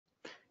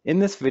In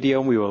this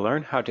video, we will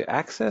learn how to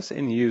access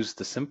and use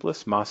the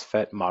SIMPLIS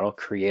MOSFET Model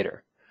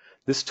Creator.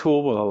 This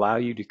tool will allow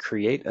you to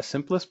create a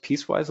SIMPLIS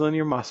piecewise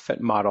linear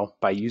MOSFET model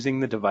by using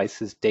the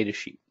device's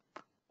datasheet.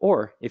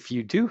 Or, if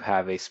you do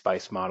have a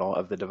SPICE model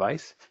of the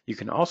device, you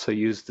can also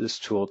use this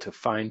tool to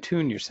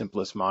fine-tune your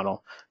SIMPLIS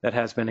model that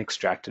has been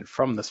extracted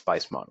from the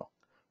SPICE model.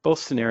 Both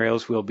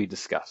scenarios will be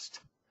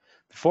discussed.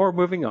 Before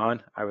moving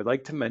on, I would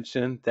like to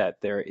mention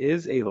that there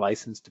is a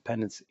license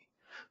dependency.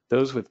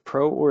 Those with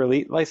Pro or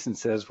Elite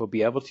licenses will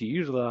be able to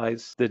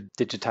utilize the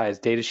digitized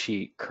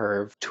datasheet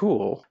curve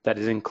tool that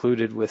is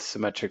included with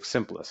Symmetric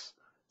SIMPLIS.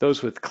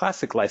 Those with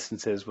Classic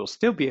licenses will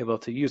still be able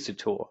to use the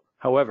tool.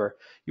 However,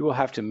 you will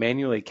have to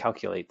manually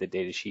calculate the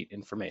datasheet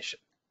information.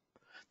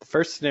 The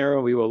first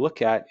scenario we will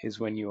look at is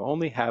when you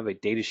only have a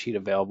datasheet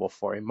available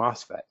for a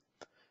MOSFET.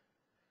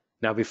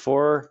 Now,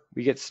 before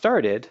we get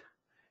started,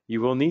 you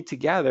will need to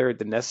gather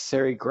the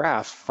necessary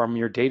graphs from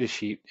your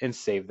datasheet and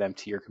save them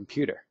to your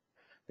computer.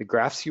 The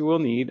graphs you will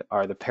need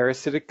are the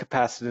parasitic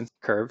capacitance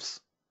curves,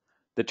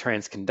 the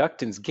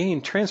transconductance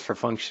gain transfer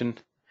function,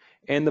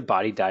 and the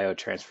body diode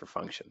transfer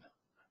function.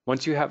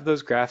 Once you have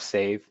those graphs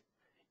saved,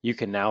 you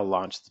can now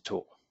launch the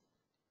tool.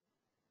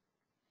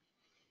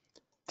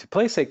 To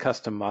place a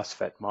custom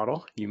MOSFET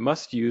model, you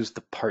must use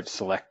the part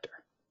selector.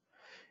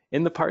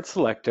 In the part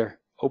selector,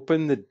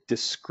 open the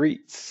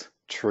discretes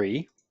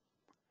tree,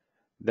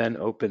 then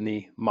open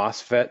the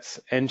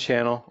MOSFETs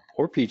N-channel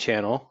or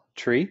P-channel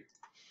tree,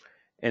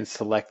 and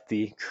select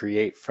the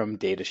Create from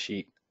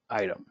Datasheet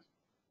item.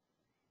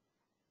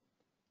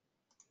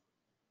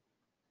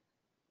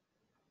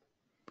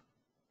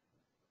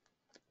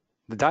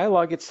 The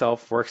dialog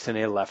itself works in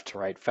a left to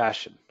right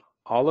fashion.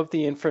 All of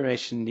the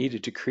information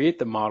needed to create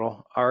the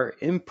model are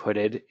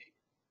inputted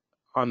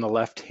on the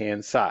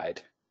left-hand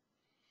side,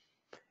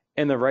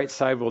 and the right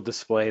side will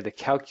display the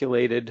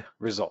calculated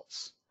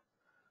results.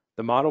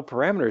 The model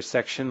parameters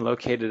section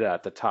located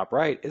at the top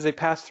right is a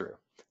pass-through.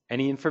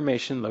 Any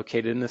information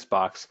located in this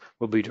box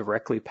will be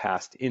directly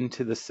passed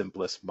into the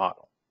SIMPLIS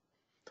model.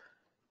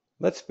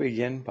 Let's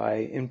begin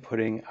by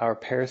inputting our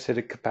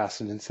parasitic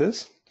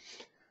capacitances.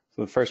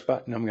 So the first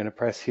button I'm going to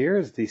press here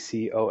is the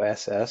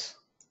COSS.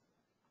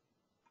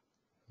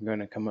 I'm going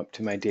to come up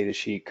to my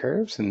datasheet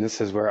curves, and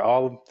this is where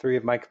all three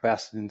of my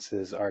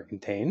capacitances are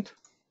contained.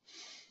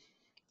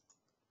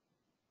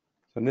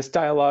 So in this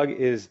dialog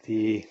is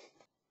the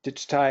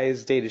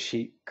digitized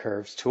datasheet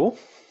curves tool.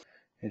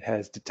 It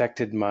has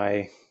detected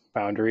my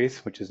boundaries,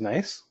 which is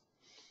nice.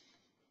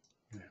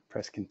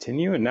 Press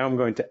continue, and now I'm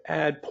going to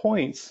add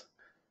points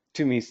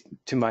to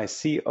my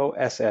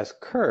COSS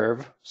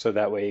curve so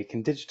that way you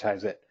can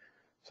digitize it.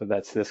 So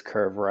that's this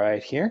curve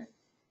right here.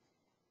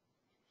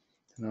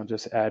 And I'll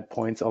just add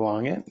points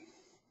along it.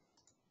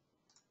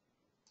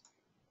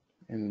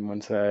 And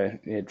once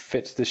it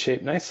fits the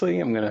shape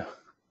nicely, I'm going to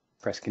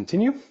press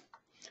continue.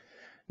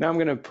 Now I'm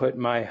going to put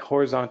my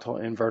horizontal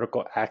and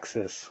vertical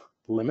axis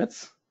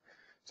limits.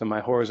 So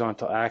my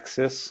horizontal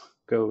axis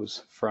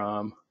goes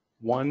from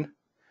 1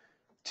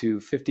 to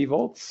 50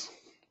 volts,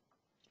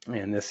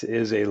 and this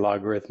is a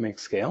logarithmic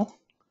scale.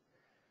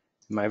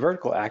 My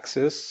vertical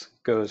axis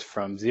goes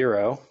from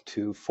 0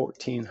 to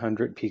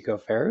 1400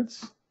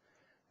 picofarads,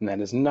 and that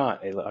is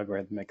not a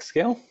logarithmic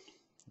scale.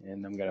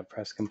 And I'm going to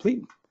press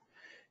complete.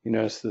 You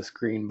notice this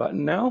green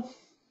button now.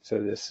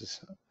 So this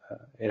is,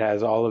 it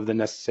has all of the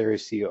necessary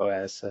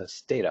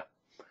COSS data.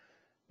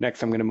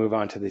 Next, I'm going to move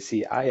on to the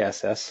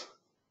CISS.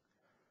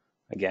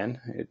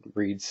 Again, it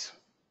reads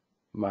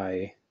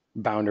my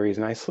boundaries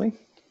nicely.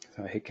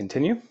 So I hit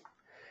continue.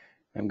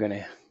 I'm going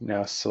to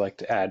now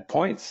select add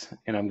points,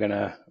 and I'm going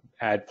to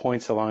add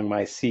points along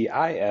my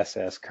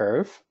CISS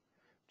curve,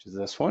 which is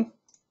this one.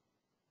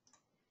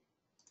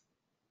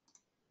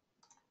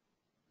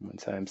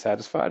 Once I'm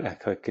satisfied, I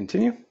click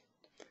continue.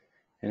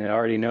 And it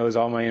already knows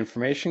all my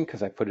information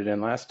because I put it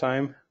in last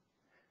time.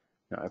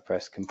 Now I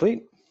press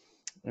complete.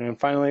 And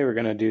finally, we're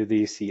going to do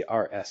the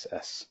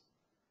CRSS.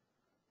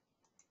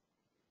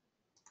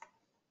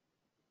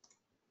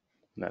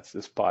 And that's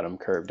this bottom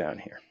curve down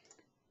here.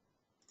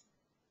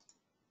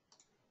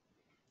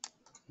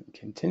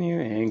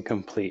 Continue and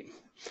complete.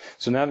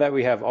 So now that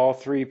we have all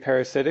three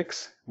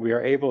parasitics, we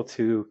are able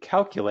to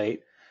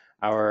calculate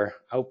our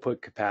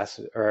output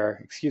capacitor,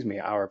 or excuse me,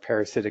 our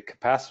parasitic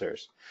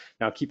capacitors.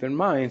 Now keep in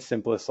mind,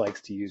 SIMPLIS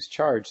likes to use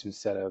charge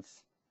instead of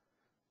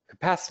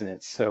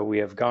capacitance. So we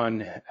have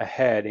gone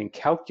ahead and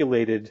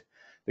calculated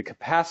the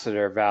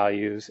capacitor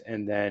values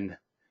and then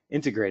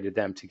integrated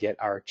them to get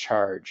our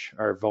charge,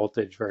 our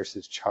voltage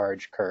versus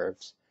charge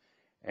curves.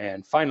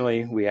 And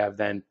finally, we have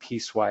then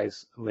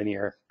piecewise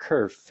linear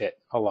curve fit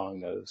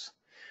along those.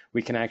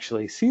 We can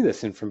actually see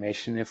this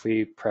information if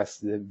we press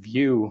the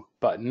view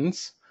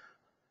buttons.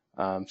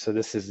 So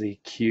this is the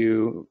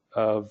Q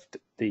of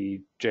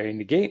the drain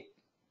to gate,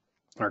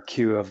 or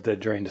Q of the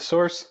drain to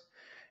source,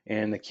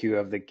 and the Q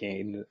of the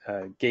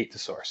gate to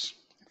source.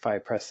 If I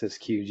press this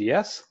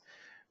QGS,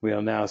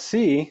 we'll now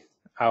see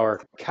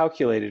our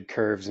calculated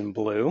curves in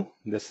blue.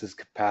 This is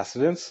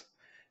capacitance.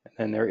 And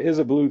then there is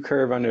a blue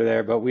curve under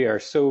there, but we are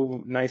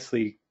so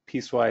nicely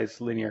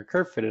piecewise linear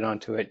curve fitted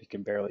onto it, you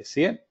can barely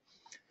see it.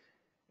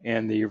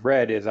 And the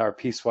red is our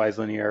piecewise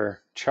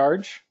linear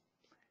charge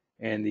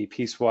and the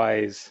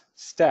piecewise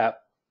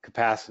step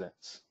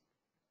capacitance.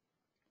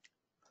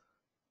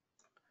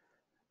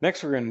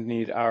 Next, we're going to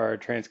need our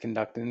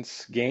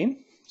transconductance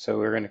gain. So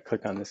we're going to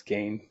click on this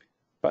gain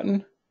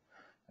button.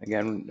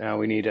 Again, now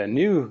we need a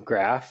new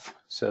graph.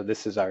 So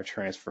this is our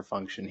transfer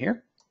function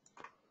here.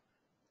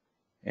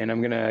 And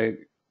I'm going to,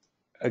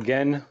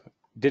 again,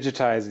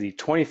 digitize the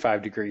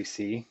 25°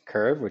 C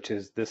curve, which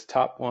is this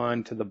top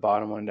one to the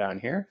bottom one down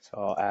here. So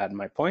I'll add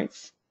my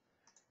points,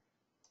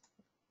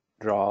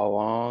 draw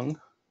along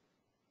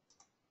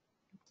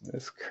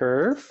this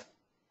curve,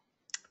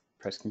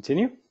 press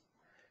continue.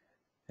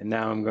 And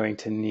now I'm going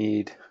to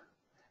need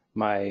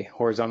my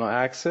horizontal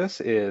axis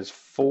is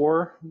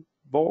 4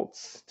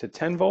 volts to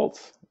 10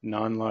 volts,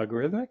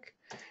 non-logarithmic.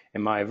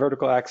 And my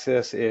vertical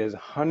axis is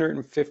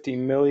 150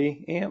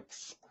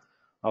 milliamps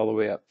all the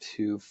way up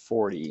to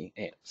 40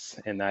 amps.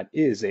 And that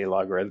is a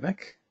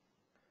logarithmic.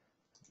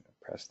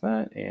 Press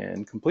that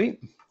and complete.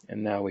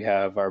 And now we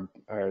have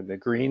the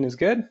green is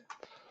good.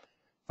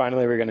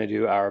 Finally, we're going to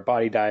do our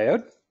body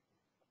diode.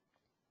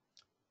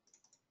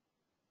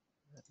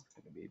 That's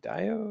going to be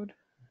diode.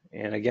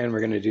 And again,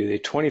 we're going to do the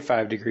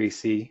 25°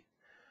 C,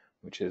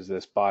 which is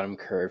this bottom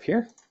curve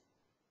here.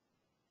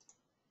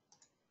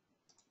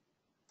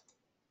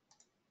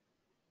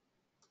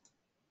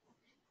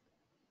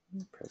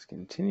 Press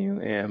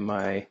continue, and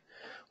my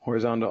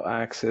horizontal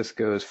axis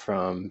goes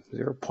from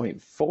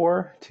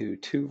 0.4 to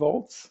 2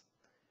 volts,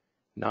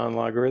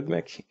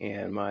 non-logarithmic,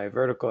 and my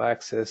vertical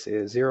axis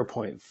is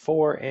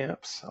 0.4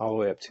 amps all the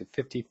way up to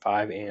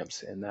 55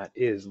 amps, and that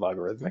is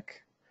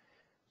logarithmic.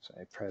 So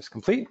I press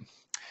complete.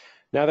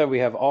 Now that we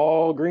have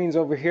all greens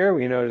over here,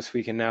 we notice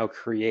we can now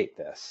create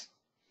this.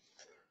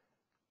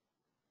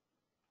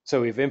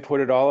 So we've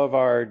inputted all of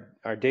our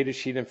data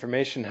sheet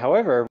information.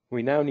 However,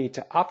 we now need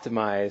to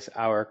optimize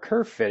our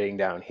curve fitting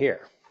down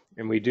here.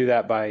 And we do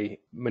that by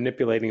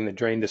manipulating the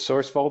drain to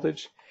source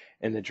voltage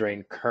and the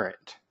drain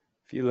current.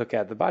 If you look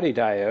at the body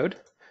diode,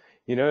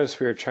 you notice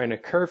we are trying to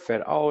curve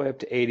fit all the way up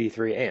to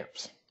 83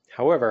 amps.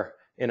 However,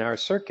 in our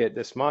circuit,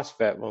 this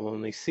MOSFET will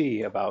only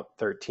see about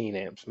 13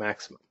 amps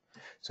maximum.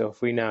 So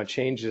if we now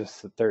change this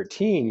to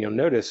 13, you'll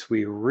notice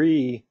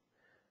we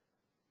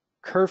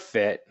curve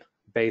fit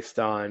based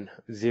on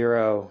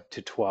 0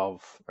 to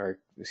 12, or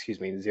excuse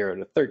me, 0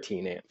 to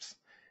 13 amps.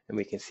 And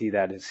we can see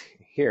that is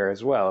here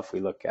as well if we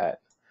look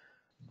at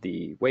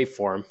the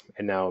waveform,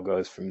 and now it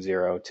goes from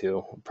 0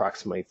 to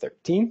approximately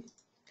 13.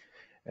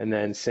 And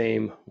then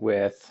same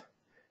with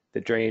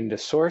the drain to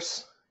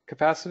source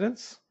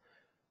capacitance.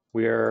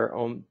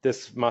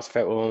 This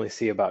MOSFET will only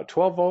see about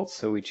 12 volts,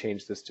 so we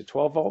change this to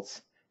 12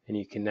 volts. And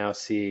you can now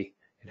see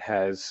it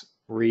has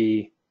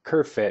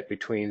curve fit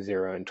between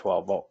 0 and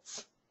 12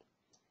 volts.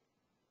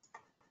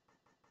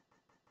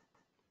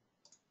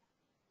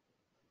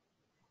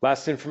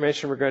 Last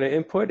information we're going to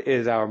input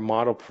is our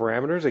model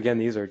parameters. Again,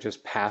 these are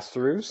just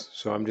pass-throughs,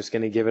 so I'm just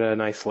going to give it a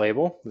nice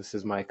label. This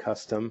is my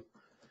custom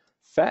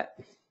FET.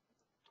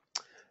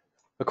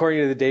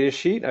 According to the data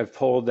sheet, I've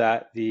pulled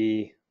that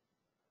the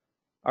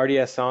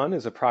RDS on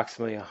is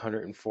approximately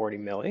 140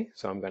 milli,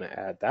 so I'm going to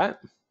add that.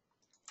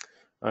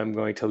 I'm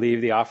going to leave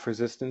the off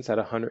resistance at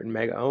 100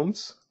 mega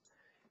ohms,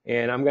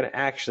 and I'm going to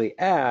actually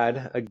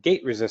add a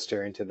gate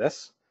resistor into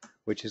this,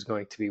 which is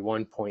going to be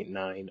 1.9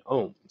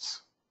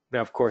 ohms. Now,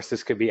 of course,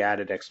 this could be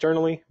added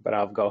externally, but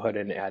I'll go ahead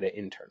and add it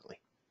internally.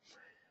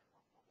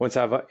 Once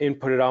I've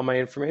inputted all my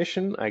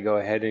information, I go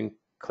ahead and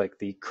click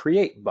the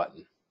Create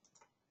button.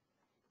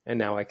 And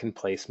now I can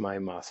place my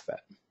MOSFET.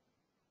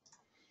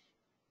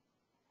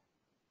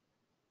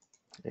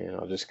 And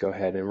I'll just go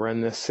ahead and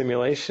run this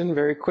simulation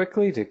very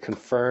quickly to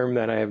confirm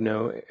that I have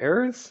no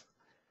errors.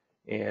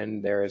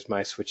 And there is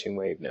my switching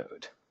wave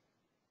node.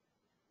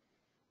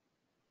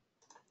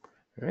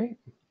 All right.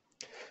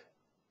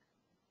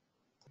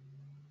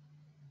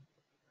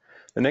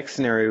 The next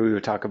scenario we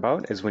would talk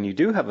about is when you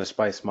do have a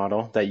SPICE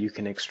model that you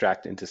can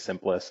extract into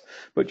SIMPLIS,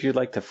 but you'd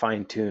like to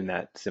fine-tune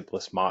that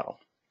SIMPLIS model.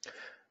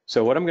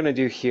 So what I'm going to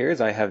do here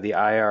is I have the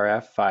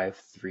IRF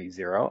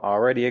 530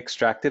 already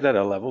extracted at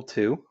a level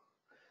 2.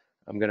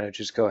 I'm going to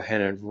just go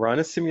ahead and run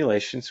a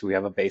simulation so we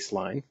have a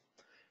baseline.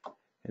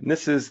 And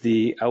this is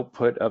the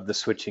output of the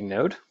switching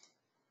node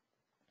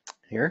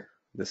here,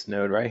 this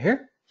node right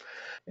here.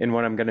 And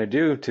what I'm going to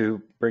do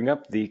to bring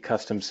up the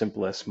custom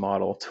SIMPLIS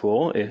model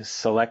tool is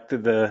select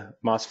the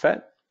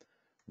MOSFET,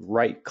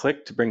 right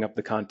click to bring up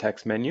the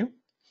context menu,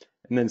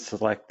 and then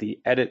select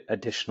the Edit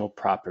Additional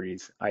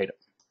Properties item.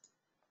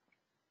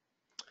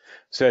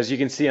 So as you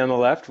can see on the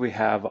left, we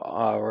have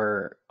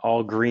our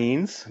all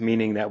greens,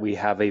 meaning that we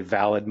have a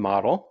valid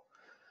model.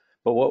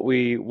 But what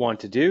we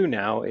want to do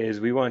now is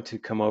we want to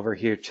come over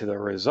here to the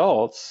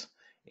results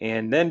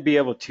and then be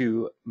able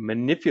to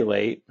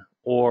manipulate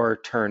or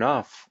turn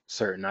off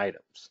certain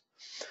items.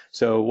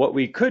 So what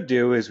we could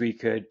do is we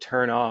could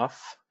turn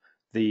off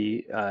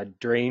the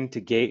drain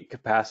to gate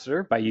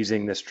capacitor by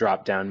using this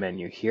drop down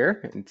menu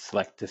here and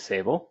select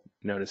disable.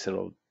 Notice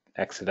it'll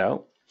exit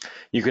out.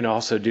 You can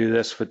also do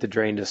this with the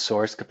drain to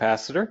source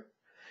capacitor,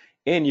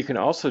 and you can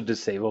also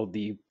disable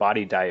the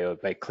body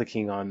diode by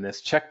clicking on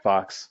this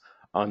checkbox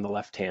on the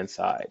left-hand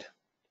side.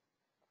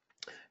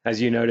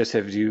 As you notice,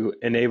 if you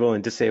enable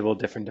and disable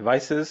different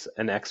devices,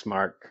 an X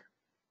mark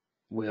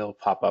will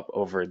pop up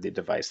over the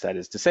device that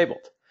is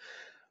disabled.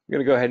 I'm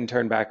going to go ahead and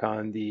turn back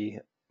on the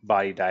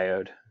body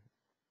diode.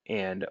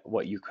 And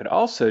what you could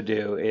also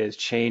do is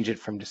change it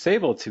from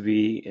disabled to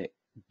be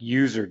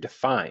user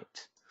defined.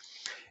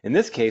 In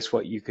this case,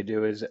 what you could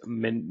do is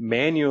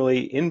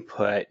manually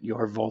input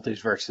your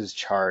voltage versus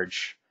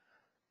charge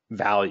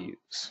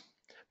values.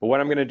 But what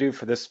I'm going to do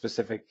for this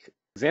specific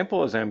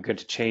example is I'm going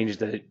to change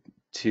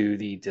to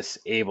the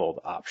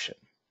disabled option.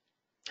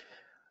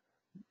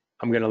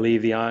 I'm going to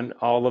leave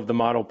all of the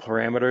model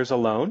parameters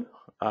alone.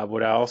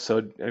 What I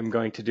also am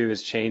going to do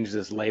is change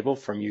this label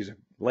from user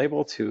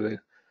label to,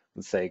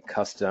 let's say,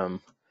 custom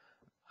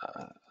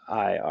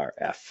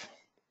IRF.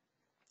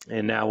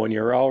 And now when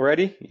you're all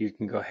ready, you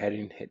can go ahead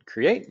and hit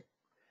create.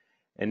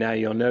 And now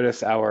you'll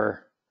notice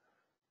our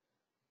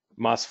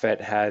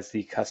MOSFET has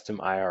the custom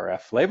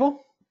IRF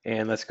label.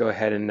 And let's go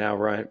ahead and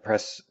now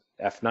press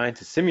F9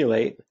 to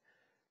simulate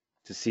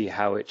to see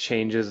how it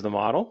changes the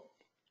model.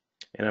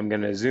 And I'm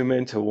going to zoom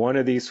into one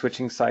of these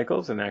switching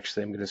cycles, and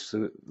actually I'm going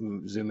to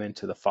zoom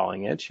into the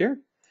falling edge here.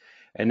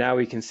 And now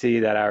we can see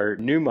that our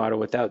new model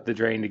without the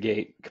drain to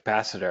gate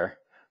capacitor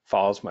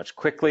falls much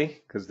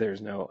quickly because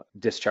there's no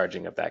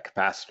discharging of that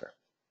capacitor.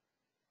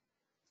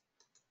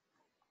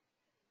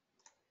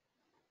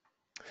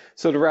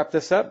 So to wrap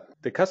this up,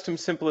 the custom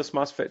SIMPLIS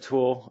MOSFET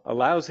tool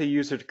allows a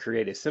user to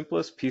create a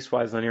SIMPLIS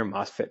piecewise linear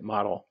MOSFET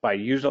model by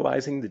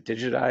utilizing the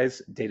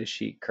digitized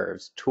datasheet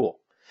curves tool.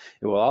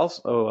 It will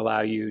also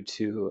allow you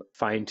to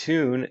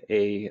fine-tune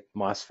a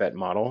MOSFET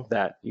model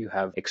that you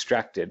have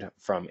extracted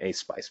from a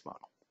SPICE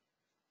model.